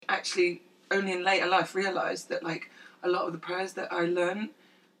actually only in later life realised that like a lot of the prayers that I learned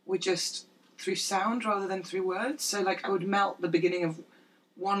were just through sound rather than through words. So like I would melt the beginning of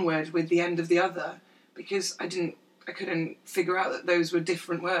one word with the end of the other because I couldn't figure out that those were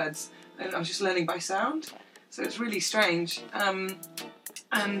different words, and I was just learning by sound. So it's really strange. And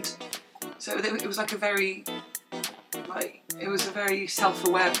so it was like it was a very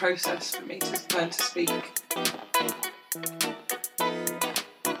self-aware process for me to learn to speak.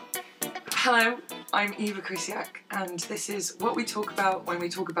 Hello, I'm Eva Krysiak, and this is What We Talk About When We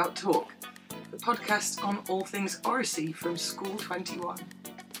Talk About Talk, the podcast on all things Oracy from School 21.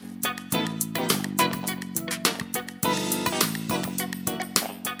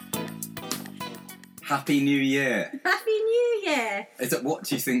 Happy New Year! Happy New Year! What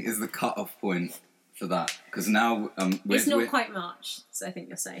do you think is the cut-off point for that? Because now it's not quite March, so I think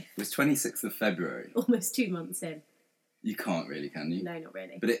you're safe. It was 26th of February. Almost 2 months in. You can't really, can you? No, not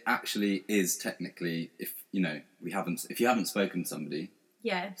really. But it actually is technically, if you haven't spoken to somebody,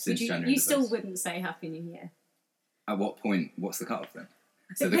 since January, you still wouldn't say Happy New Year. At what point? What's the cut-off then?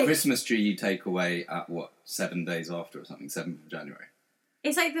 So the Christmas tree you take away at 7 days after or something, 7th of January.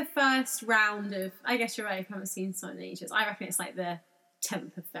 It's like the first round of. I guess you're right. If you haven't seen Sun in ages, I reckon it's like the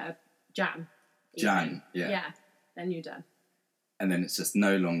 10th of Jan. Jan, yeah. Yeah, then you're done. And then it's just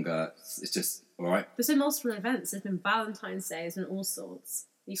no longer. It's just all right. There's been multiple events. There's been Valentine's Day. There's been all sorts.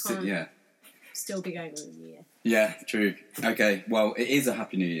 You can't still be going on the New Year. Yeah, true. Okay, well, it is a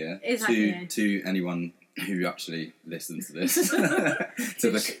Happy New Year to anyone who actually listens to this.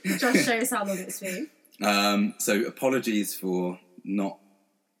 Just shows how long it's been. So apologies for not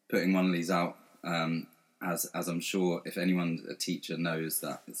putting one of these out, as I'm sure if anyone, a teacher, knows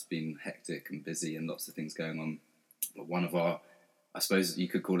that it's been hectic and busy and lots of things going on. But one of our, I suppose you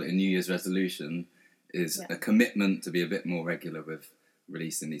could call it a New Year's resolution, is a commitment to be a bit more regular with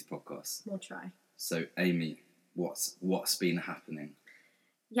releasing these podcasts. We'll try. So Amy, what's been happening?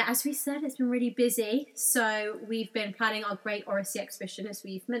 Yeah, as we said, it's been really busy. So we've been planning our Great Oracy exhibition, as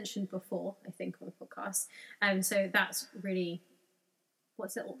we've mentioned before, I think, on the podcast. So that's really,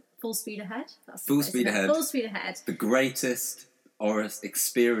 what's it? Full speed ahead? Full speed ahead. Full speed ahead. The greatest Oracy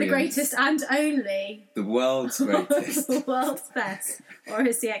experience. The greatest and only. The world's greatest. The world's best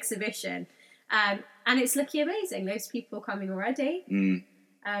Oracy exhibition. And it's looking amazing. Loads of people coming already.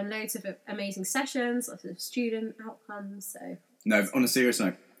 Loads of amazing sessions, lots of student outcomes. So. No, on a serious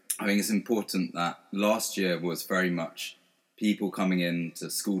note, I think it's important that last year was very much people coming in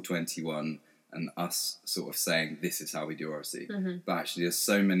to School 21 and us sort of saying, this is how we do Oracy. Mm-hmm. But actually there's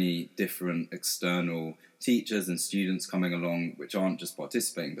so many different external teachers and students coming along which aren't just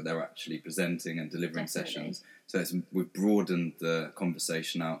participating, but they're actually presenting and delivering sessions. So we've broadened the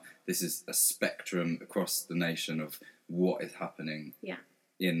conversation out. This is a spectrum across the nation of what is happening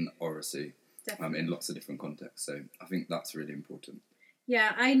in Oracy. In lots of different contexts. So I think that's really important.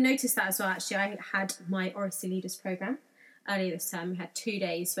 Yeah, I noticed that as well, actually. I had my Oracy Leaders programme earlier this term. We had 2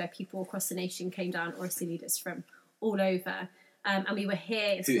 days where people across the nation came down, Oracy Leaders from all over. And we were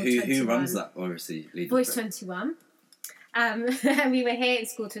here in School 21. Who runs that Oracy Leaders? Voice 21. And we were here in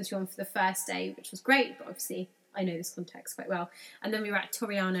School 21 for the first day, which was great, but obviously I know this context quite well. And then we were at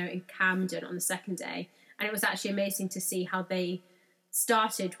Toriano in Camden on the second day. And it was actually amazing to see how they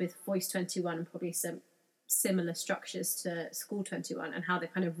started with Voice 21 and probably some similar structures to School 21 and how they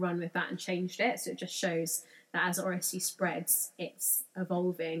kind of run with that and changed it. So it just shows that as Oracy spreads, it's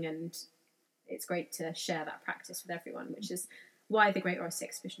evolving, and it's great to share that practice with everyone, which is why the Great Oracy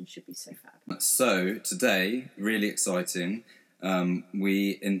Exhibition should be so fab. So today, really exciting,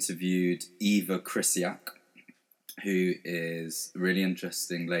 we interviewed Eva Krysiak, who is a really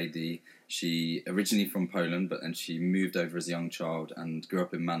interesting lady. She originally from Poland, but then she moved over as a young child and grew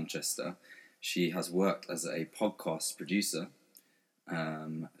up in Manchester. She has worked as a podcast producer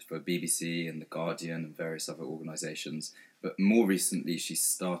for BBC and The Guardian and various other organisations. But more recently, she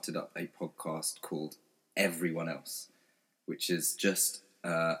started up a podcast called Everyone Else, which is just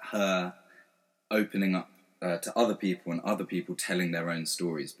her opening up to other people and other people telling their own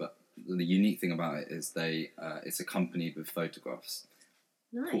stories. But the unique thing about it is it's accompanied with photographs.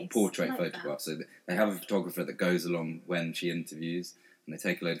 Nice. Portrait like photographs. That. So they have a photographer that goes along when she interviews, and they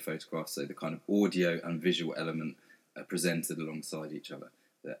take a load of photographs. So the kind of audio and visual element are presented alongside each other.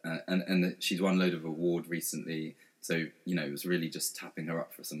 And she's won a load of award recently. So, it was really just tapping her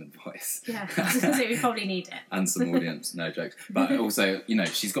up for some advice. Yeah, we probably need it. And some audience, no jokes. But also,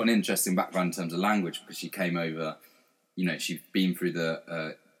 she's got an interesting background in terms of language because she came over, she's been through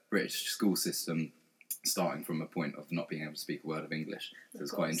the British school system, starting from a point of not being able to speak a word of English. So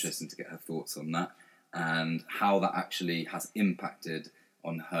it's quite interesting to get her thoughts on that and how that actually has impacted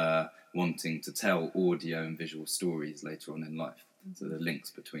on her wanting to tell audio and visual stories later on in life. So the links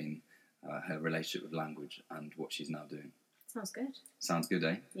between her relationship with language and what she's now doing. Sounds good. Sounds good,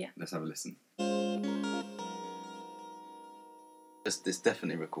 eh? Yeah. Let's have a listen. It's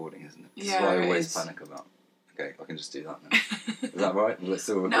definitely recording, isn't it? Yeah, That's what I it always is. panic about. Okay, I can just do that now. Is that right? Will it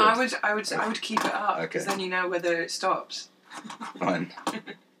still record? No, I would keep it up because Okay. then you know whether it stops. Fine.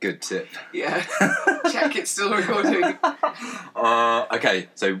 Good tip. Yeah. Check it's still recording. Okay,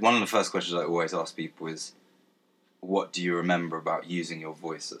 so one of the first questions I always ask people is, what do you remember about using your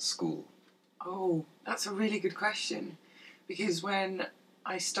voice at school? Oh, that's a really good question. Because when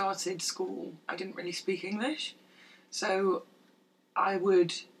I started school, I didn't really speak English. So I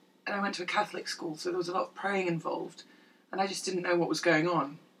went to a Catholic school, so there was a lot of praying involved. And I just didn't know what was going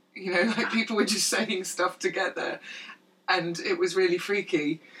on. You know, like people were just saying stuff together. And it was really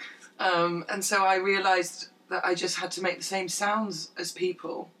freaky. And so I realised that I just had to make the same sounds as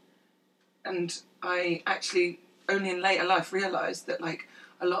people. And I actually, only in later life, realised that like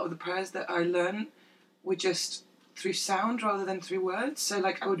a lot of the prayers that I learned were just through sound rather than through words. So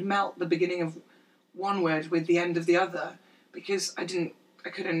like I would melt the beginning of one word with the end of the other because I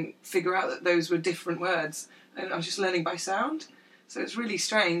couldn't figure out that those were different words. And I was just learning by sound. So it's really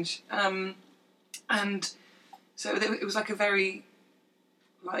strange. And so it was like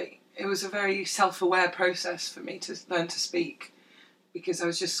it was a very self-aware process for me to learn to speak because I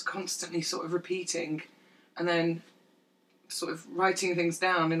was just constantly sort of repeating and then sort of writing things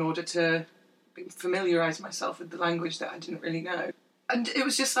down in order to familiarise myself with the language that I didn't really know. And it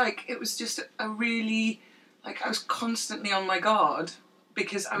was just a really, like I was constantly on my guard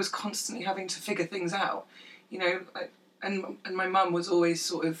because I was constantly having to figure things out, you know, and my mum was always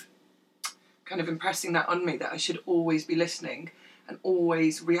sort of kind of impressing that on me that I should always be listening and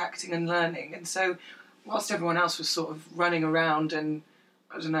always reacting and learning. And so whilst everyone else was sort of running around and,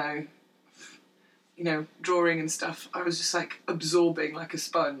 I don't know, you know, drawing and stuff, I was just like absorbing like a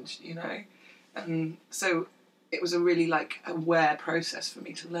sponge, you know. And so it was a really like aware process for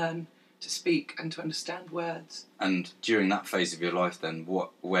me to learn to speak and to understand words. And during that phase of your life then,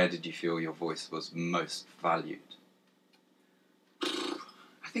 where did you feel your voice was most valued?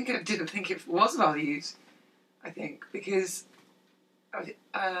 I didn't think it was valued, because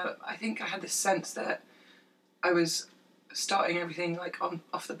I think I had this sense that I was starting everything like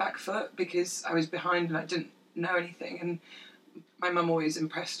off the back foot because I was behind and I didn't know anything. And my mum always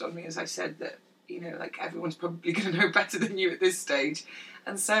impressed on me, as I said, that, you know, like everyone's probably going to know better than you at this stage.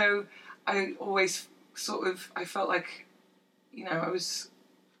 And so I always I felt like, you know, I was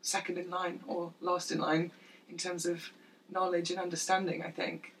second in line or last in line in terms of knowledge and understanding, I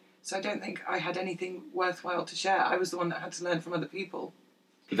think. So I don't think I had anything worthwhile to share. I was the one that had to learn from other people.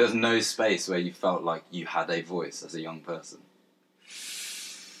 But there's no space where you felt like you had a voice as a young person?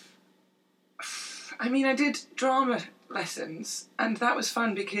 I mean, I did drama lessons, and that was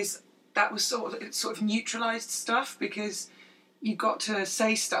fun because that was sort of neutralised stuff because you got to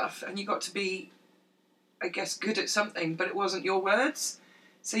say stuff and you got to be, I guess, good at something, but it wasn't your words.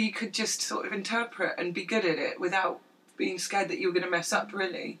 So you could just sort of interpret and be good at it without being scared that you were going to mess up,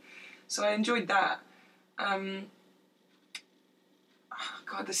 really. So I enjoyed that.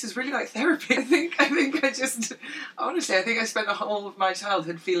 God, this is really like therapy. I think I just, honestly, I think I spent the whole of my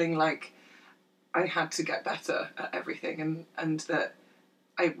childhood feeling like I had to get better at everything and that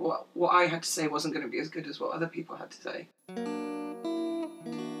what I had to say wasn't going to be as good as what other people had to say.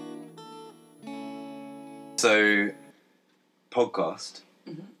 So, podcast,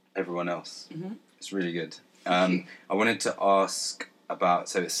 Mm-hmm. Everyone Else. Mm-hmm. It's really good. I wanted to ask about,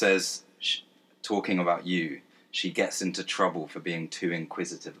 so it says, talking about you, she gets into trouble for being too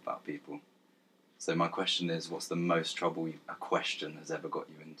inquisitive about people. So my question is, what's the most trouble a question has ever got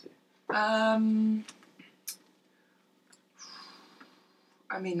you into? I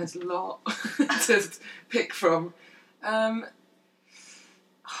mean, there's a lot to pick from. I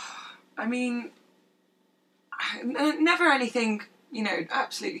mean, never anything, you know,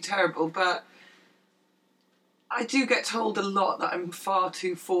 absolutely terrible, but I do get told a lot that I'm far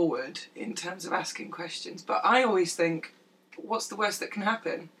too forward in terms of asking questions. But I always think, what's the worst that can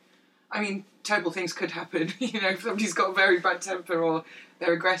happen? I mean, terrible things could happen, you know, if somebody's got a very bad temper or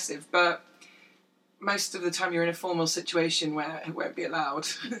they're aggressive, but most of the time you're in a formal situation where it won't be allowed.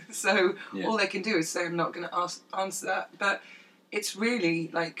 So all they can do is say, I'm not going to answer that. But it's really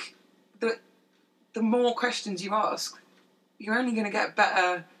like, the more questions you ask, you're only going to get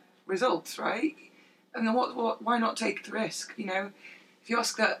better results, right? And then why not take the risk, you know? If you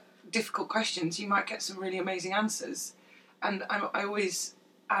ask that difficult questions, you might get some really amazing answers. And I always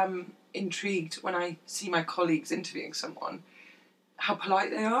am intrigued when I see my colleagues interviewing someone how polite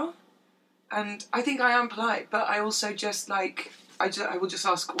they are. And I think I am polite, but I also just like, I will just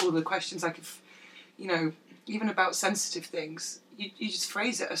ask all the questions, like if, you know, even about sensitive things, you just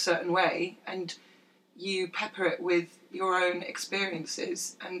phrase it a certain way and you pepper it with your own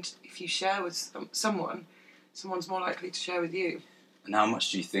experiences. And if you share with someone's more likely to share with you. And how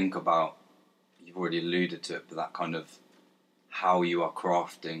much do you think about, you've already alluded to it, but that kind of how you are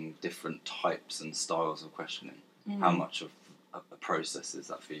crafting different types and styles of questioning? How much of a process is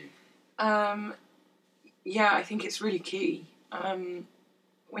that for you? Yeah, I think it's really key.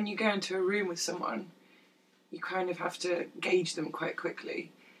 When you go into a room with someone, you kind of have to gauge them quite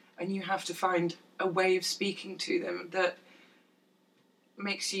quickly, and you have to find a way of speaking to them that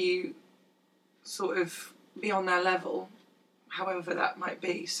makes you sort of be on their level, however that might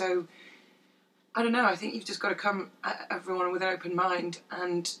be. So, I don't know, I think you've just got to come at everyone with an open mind,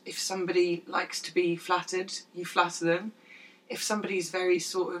 and if somebody likes to be flattered, you flatter them. If somebody's very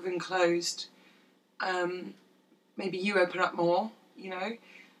sort of enclosed, maybe you open up more, you know.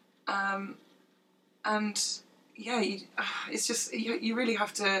 And yeah, it's just, you really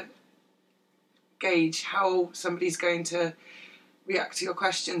have to gauge how somebody's going to react to your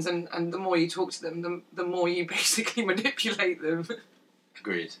questions, and the more you talk to them, the more you basically manipulate them.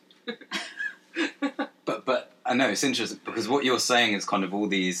 Agreed. But I know it's interesting because what you're saying is kind of all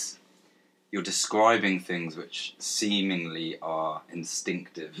these, you're describing things which seemingly are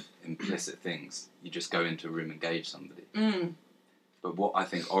instinctive, implicit things. You just go into a room and gauge somebody. But what I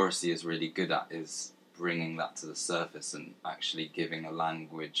think Oracy is really good at is bringing that to the surface and actually giving a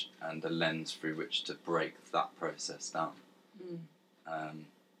language and a lens through which to break that process down.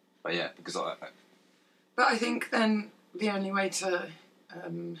 But yeah, because But I think then the only way to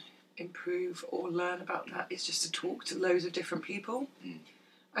improve or learn about that is just to talk to loads of different people.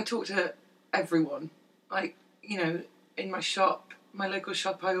 I talk to everyone. Like, you know, in my shop, my local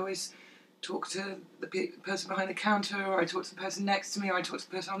shop, I always talk to the person behind the counter, or I talk to the person next to me, or I talk to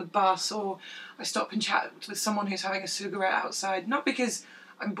the person on the bus, or I stop and chat with someone who's having a cigarette outside. Not because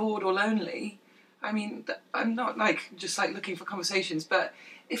I'm bored or lonely. I mean, I'm not like just like looking for conversations, but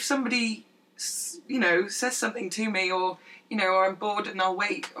if somebody, you know, says something to me, or, you know, or I'm bored and I'm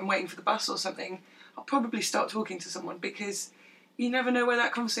waiting for the bus or something, I'll probably start talking to someone, because you never know where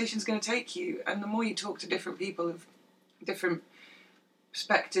that conversation's going to take you. And the more you talk to different people of different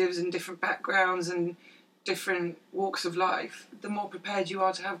perspectives and different backgrounds and different walks of life, the more prepared you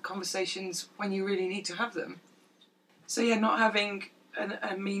are to have conversations when you really need to have them. So yeah, not having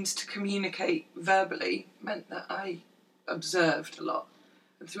a means to communicate verbally meant that I observed a lot.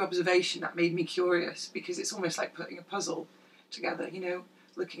 And through observation, that made me curious, because it's almost like putting a puzzle together, you know,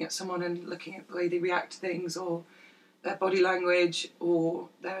 looking at someone and looking at the way they react to things, or their body language, or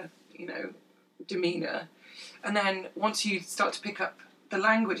their, you know, demeanour. And then once you start to pick up the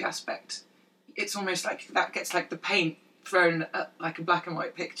language aspect, it's almost like that gets like the paint thrown at like a black and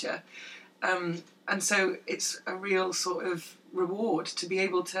white picture. And so it's a real sort of reward to be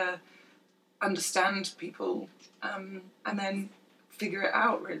able to understand people, and then figure it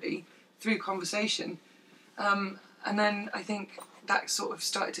out really through conversation. And then I think that sort of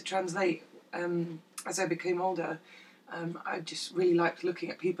started to translate as I became older. I just really liked looking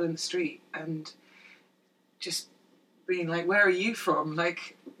at people in the street and just being like, where are you from?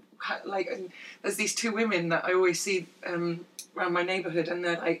 Like, and there's these two women that I always see around my neighbourhood, and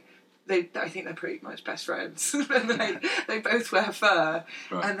they're like, I think they're pretty much best friends. And they both wear fur,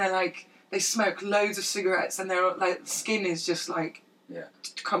 right. And they're like, they smoke loads of cigarettes, and their like skin is just like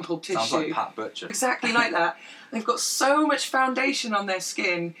crumpled tissue. Sounds like Pat Butcher. Exactly like that. They've got so much foundation on their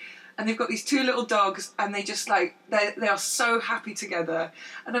skin, and they've got these two little dogs, and they just like they are so happy together.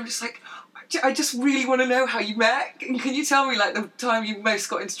 And I'm just like, I just really want to know how you met. And can you tell me like the time you most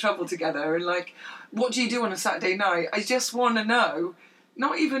got into trouble together, and like what do you do on a Saturday night? I just want to know.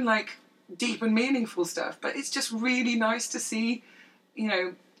 Not even like deep and meaningful stuff, but it's just really nice to see, you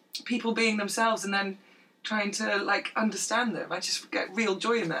know, people being themselves and then trying to like understand them. I just get real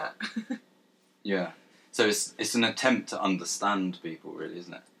joy in that. Yeah. So it's an attempt to understand people, really,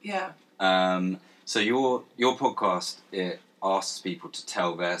 isn't it? Yeah. So your podcast, it asks people to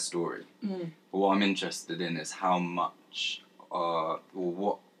tell their story. But what I'm interested in is how much or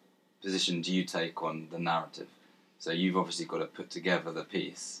what position do you take on the narrative? So you've obviously got to put together the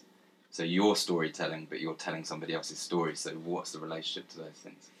piece. So you're storytelling, but you're telling somebody else's story. So what's the relationship to those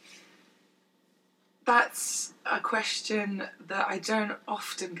things? That's a question that I don't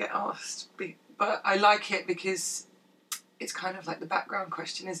often get asked, but I like it because it's kind of like the background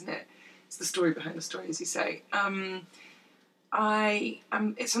question, isn't it? It's the story behind the story, as you say. It's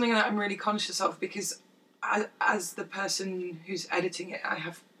something that I'm really conscious of, because as the person who's editing it, I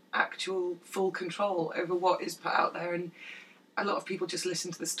have actual full control over what is put out there, and a lot of people just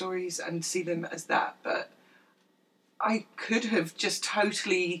listen to the stories and see them as that, but I could have just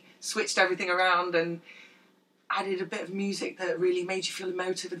totally switched everything around and added a bit of music that really made you feel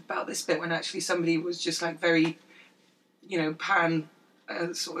emotive about this bit, when actually somebody was just like very,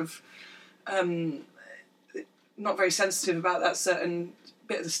 sort of not very sensitive about that certain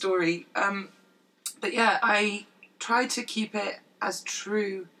bit of the story. But yeah, I tried to keep it as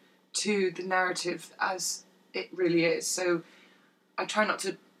true to the narrative as it really is. So I try not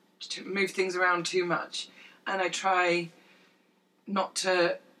to move things around too much, and I try not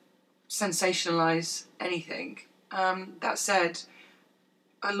to sensationalise anything. That said,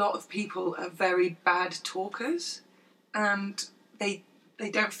 a lot of people are very bad talkers, and they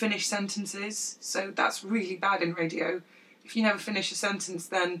don't finish sentences, so that's really bad in radio. If you never finish a sentence,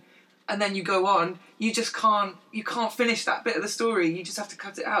 and then you go on, you can't finish that bit of the story. You just have to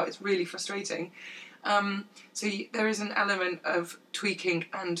cut it out. It's really frustrating. There is an element of tweaking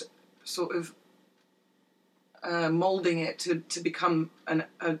and sort of moulding it to become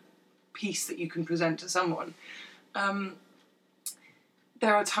a piece that you can present to someone.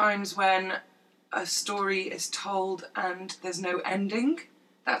 There are times when a story is told and there's no ending.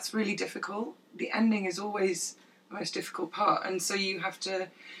 That's really difficult. The ending is always the most difficult part, and so you have to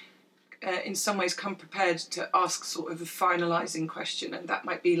in some ways come prepared to ask sort of a finalising question, and that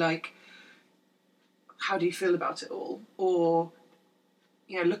might be like, how do you feel about it all? Or,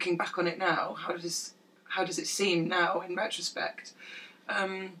 looking back on it now, how does it seem now in retrospect?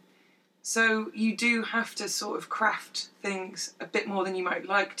 So you do have to sort of craft things a bit more than you might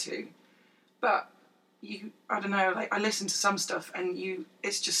like to, but I don't know, like I listen to some stuff and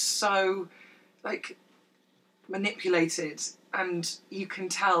it's just so like manipulated, and you can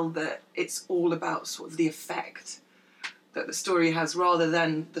tell that it's all about sort of the effect that the story has rather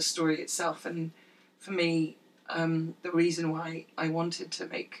than the story itself. And for me, the reason why I wanted to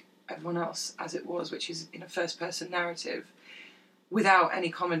make Everyone Else as it was, which is in a first-person narrative, without any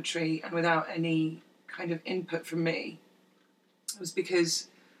commentary and without any kind of input from me, was because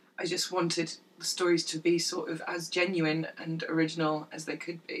I just wanted the stories to be sort of as genuine and original as they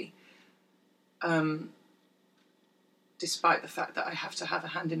could be, despite the fact that I have to have a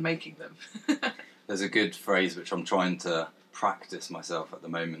hand in making them. There's a good phrase which I'm trying to practice myself at the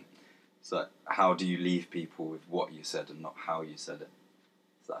moment. So how do you leave people with what you said and not how you said it?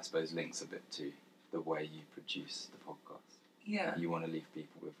 So that, I suppose, links a bit to the way you produce the podcast. Yeah. You want to leave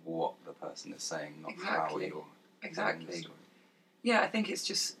people with what the person is saying, not Exactly. how you're telling the story. Yeah, I think it's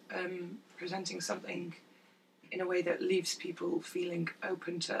just presenting something in a way that leaves people feeling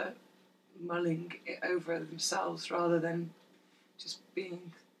open to mulling it over themselves rather than just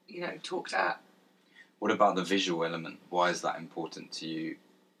being, talked at. What about the visual element? Why is that important to you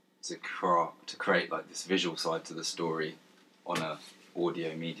to create like this visual side to the story on a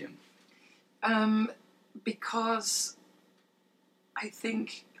audio medium? Because I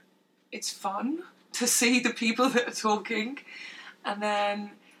think it's fun to see the people that are talking, and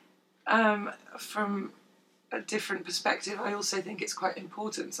then from a different perspective, I also think it's quite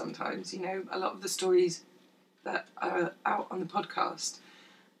important sometimes. A lot of the stories that are out on the podcast,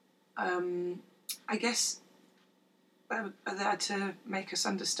 I guess, are there to make us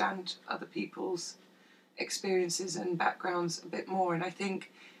understand other people's experiences and backgrounds a bit more. And I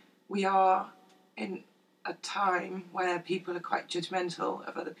think we are in a time where people are quite judgmental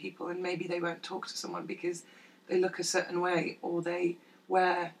of other people, and maybe they won't talk to someone because they look a certain way, or they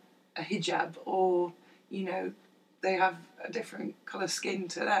wear a hijab, or they have a different colour skin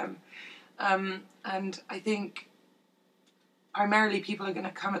to them. And I think primarily people are going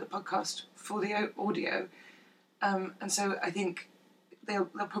to come at the podcast for the audio, and so I think they'll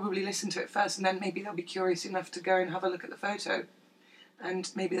probably listen to it first, and then maybe they'll be curious enough to go and have a look at the photo, and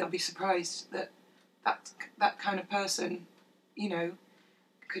maybe they'll be surprised that kind of person,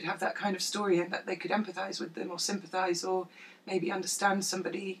 could have that kind of story, and that they could empathise with them or sympathise or maybe understand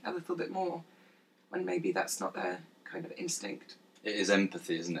somebody a little bit more when maybe that's not their kind of instinct. It is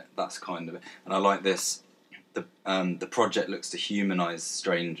empathy, isn't it? That's kind of it. And I like this. The project looks to humanise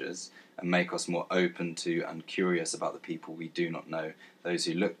strangers and make us more open to and curious about the people we do not know, those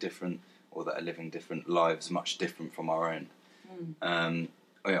who look different or that are living different lives, much different from our own.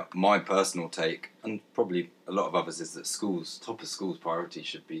 My personal take, and probably a lot of others, is that top of schools' priority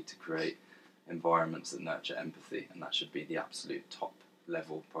should be to create environments that nurture empathy, and that should be the absolute top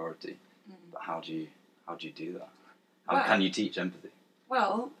level priority. But how do you do that? How can you teach empathy?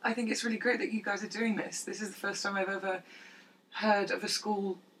 Well, I think it's really great that you guys are doing this. This is the first time I've ever heard of a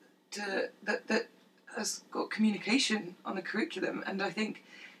school that has got communication on the curriculum, and I think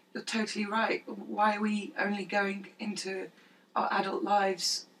you're totally right. Why are we only going into our adult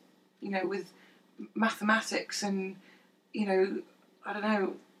lives, with mathematics and, I don't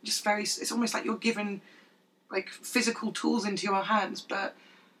know, just it's almost like you're given like physical tools into your hands, but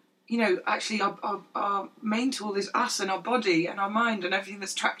actually our main tool is us and our body and our mind and everything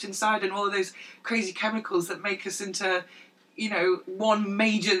that's trapped inside and all of those crazy chemicals that make us into, one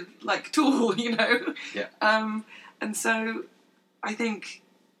major like tool, Yeah. And so I think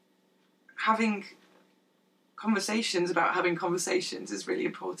having conversations about having conversations is really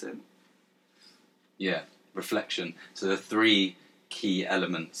important. Yeah, reflection. So the 3 key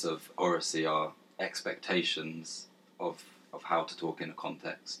elements of oracy are expectations of how to talk in a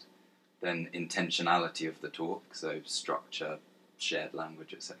context, then intentionality of the talk, so structure, shared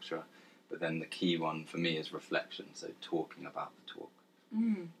language, etc. But then the key one for me is reflection, so talking about the talk.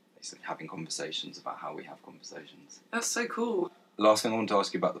 Basically having conversations about how we have conversations. That's so cool. Last thing I want to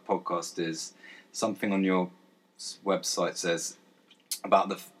ask you about the podcast is something on your website says about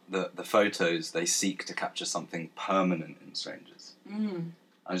the photos, they seek to capture something permanent in strangers.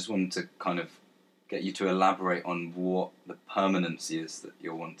 I just wanted to kind of get you to elaborate on what the permanency is that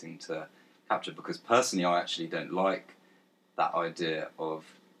you're wanting to capture, because personally I actually don't like that idea of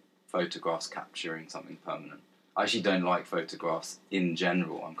photographs capturing something permanent. I actually don't like photographs in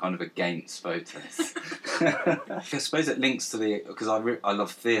general. I'm kind of against photos. I suppose it links to because I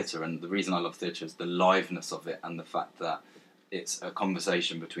love theatre, and the reason I love theatre is the liveness of it and the fact that it's a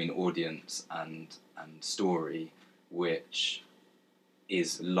conversation between audience and story, which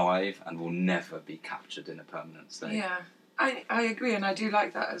is live and will never be captured in a permanent state. Yeah, I agree, and I do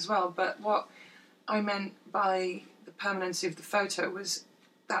like that as well. But what I meant by the permanency of the photo was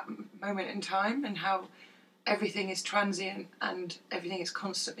that moment in time and how everything is transient and everything is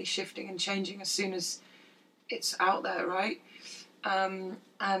constantly shifting and changing as soon as it's out there, right?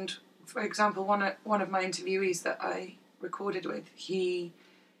 And for example, one of my interviewees that I recorded with, he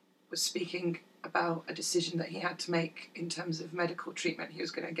was speaking about a decision that he had to make in terms of medical treatment he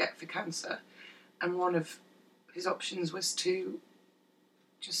was going to get for cancer, and one of his options was to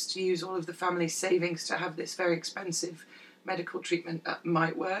use all of the family's savings to have this very expensive medical treatment that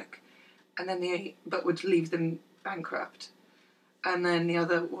might work, and then but would leave them bankrupt. And then the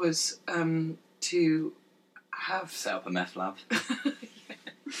other was to have set up a meth lab.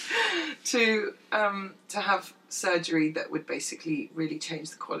 to have surgery that would basically really change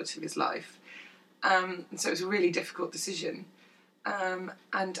the quality of his life. And so it was a really difficult decision.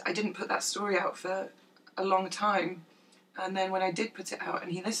 And I didn't put that story out for a long time. And then when I did put it out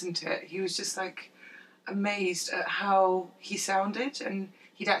and he listened to it, he was just like amazed at how he sounded. And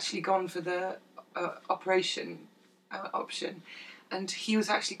he'd actually gone for the operation option. And he was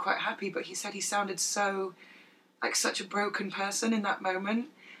actually quite happy, but he said he sounded so like such a broken person in that moment.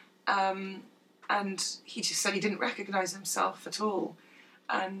 And he just said he didn't recognise himself at all.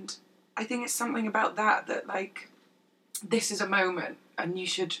 And I think it's something about that like, this is a moment and you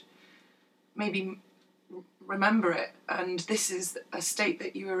should maybe remember it, and this is a state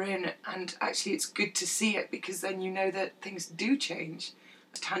that you are in, and actually it's good to see it because then you know that things do change.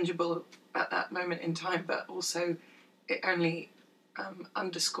 It's tangible at that moment in time, but also it only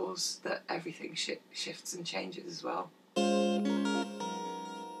underscores that everything shifts and changes as well.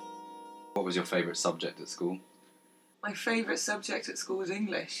 What was your favourite subject at school? My favourite subject at school was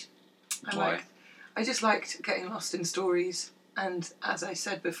English. Why? I just liked getting lost in stories, and as I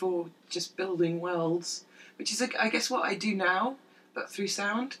said before, just building worlds, which is I guess what I do now, but through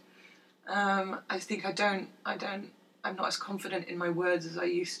sound. I think I'm not as confident in my words as I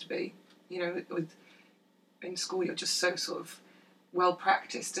used to be. In school you're just so sort of well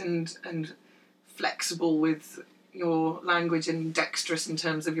practiced and flexible with your language and dexterous in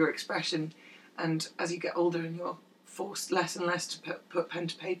terms of your expression, and as you get older and you're forced less and less to put pen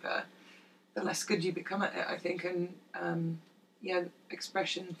to paper, the less good you become at it, I think. And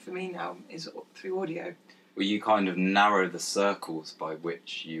expression for me now is through audio. Well, you kind of narrow the circles by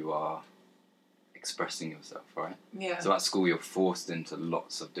which you are expressing yourself, right? Yeah. So at school you're forced into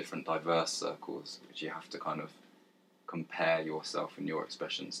lots of different diverse circles which you have to kind of compare yourself and your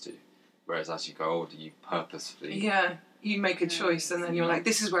expressions to. Whereas as you go older, you purposefully... Yeah, you make a choice and then you're like,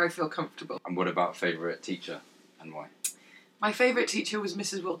 this is where I feel comfortable. And what about favourite teacher and why? My favourite teacher was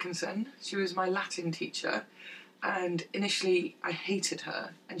Mrs. Wilkinson. She was my Latin teacher, and initially I hated her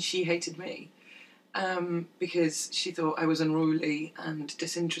and she hated me. Because she thought I was unruly and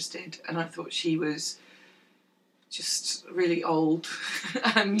disinterested, and I thought she was just really old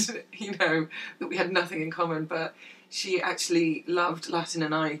and, that we had nothing in common, but she actually loved Latin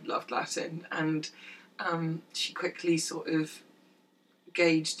and I loved Latin, and she quickly sort of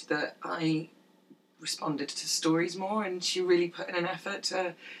gauged that I responded to stories more, and she really put in an effort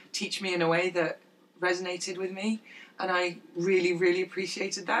to teach me in a way that resonated with me. And I really, really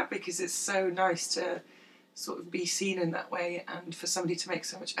appreciated that, because it's so nice to sort of be seen in that way and for somebody to make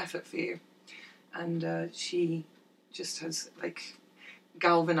so much effort for you. And she just has, like,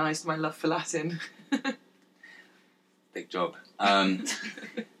 galvanised my love for Latin. Big job.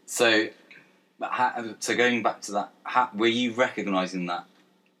 So going back to that, were you recognising that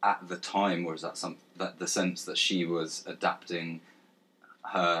at the time, or is that the sense that she was adapting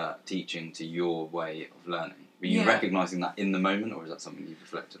her teaching to your way of learning? Were you recognising that in the moment, or is that something you've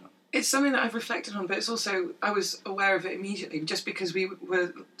reflected on? It's something that I've reflected on, but it's also, I was aware of it immediately, just because we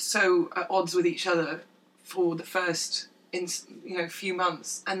were so at odds with each other for the first few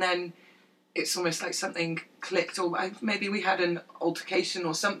months, and then it's almost like something clicked, or maybe we had an altercation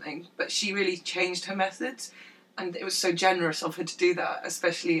or something, but she really changed her methods, and it was so generous of her to do that,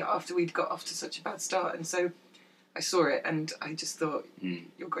 especially after we'd got off to such a bad start. And so I saw it, and I just thought,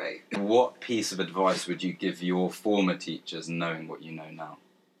 you're great. What piece of advice would you give your former teachers, knowing what you know now?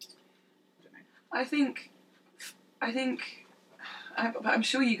 I think, I'm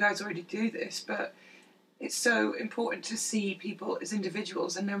sure you guys already do this, but it's so important to see people as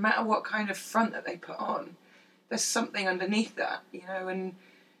individuals, and no matter what kind of front that they put on, there's something underneath that, and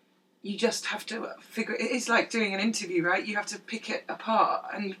you just have to figure it. It's like doing an interview, right? You have to pick it apart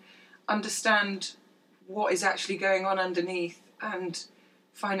and understand what is actually going on underneath, and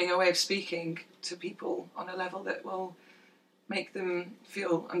finding a way of speaking to people on a level that will make them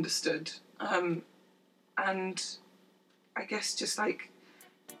feel understood. And I guess just like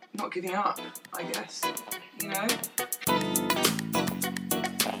not giving up, I guess,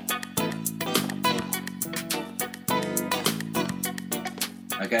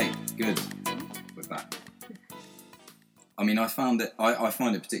 Okay, good. We're back. I mean, I find it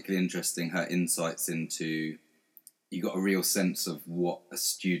particularly interesting, her insights into, you got a real sense of what a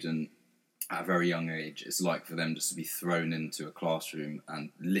student at a very young age it's like for them just to be thrown into a classroom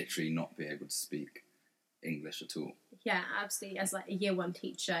and literally not be able to speak English at all. Yeah, absolutely. As like a year one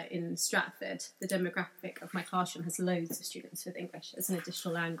teacher in Stratford, the demographic of my classroom has loads of students with English as an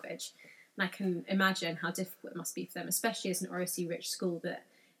additional language. And I can imagine how difficult it must be for them, especially as an RSE rich school, that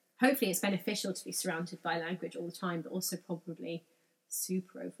hopefully it's beneficial to be surrounded by language all the time, but also probably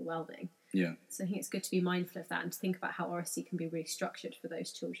super overwhelming. Yeah. So I think it's good to be mindful of that and to think about how RSE can be really structured for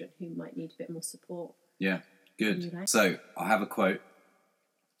those children who might need a bit more support. Yeah, good. So I have a quote.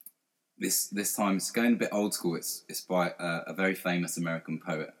 This time it's going a bit old school. It's by a very famous American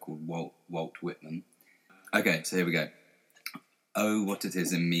poet called Walt Whitman. Okay, so here we go. Oh, what it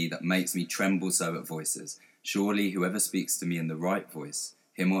is in me that makes me tremble so at voices. Surely whoever speaks to me in the right voice,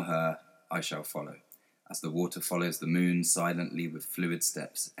 him or her, I shall follow, as the water follows the moon silently with fluid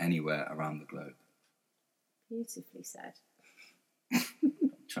steps anywhere around the globe. Beautifully said.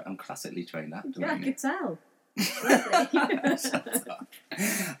 I'm classically trained actor. Yeah, I could tell.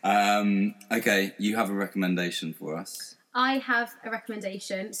 Okay, you have a recommendation for us. I have a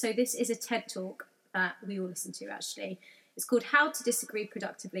recommendation. So this is a TED Talk that we all listen to, actually. It's called How to Disagree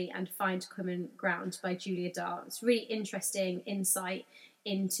Productively and Find Common Ground by Julia Dahl. It's really interesting insight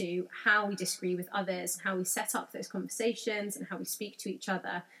into how we disagree with others, how we set up those conversations and how we speak to each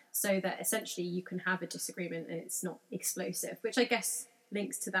other, so that essentially you can have a disagreement and it's not explosive, which I guess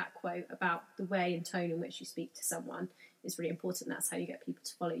links to that quote about the way and tone in which you speak to someone is really important. That's how you get people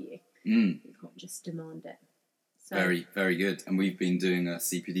to follow you. You can't just demand it. So, very, very good. And we've been doing a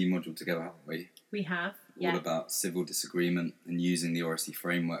CPD module together, haven't we? We have, yeah. All about civil disagreement and using the RSE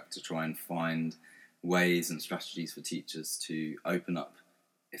framework to try and find ways and strategies for teachers to open up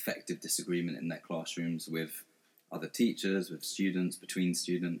effective disagreement in their classrooms with other teachers, with students, between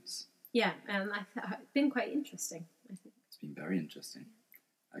students. Yeah, and it's been quite interesting, I think. It's been very interesting.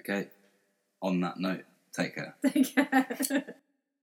 Okay, on that note, take care. Take care.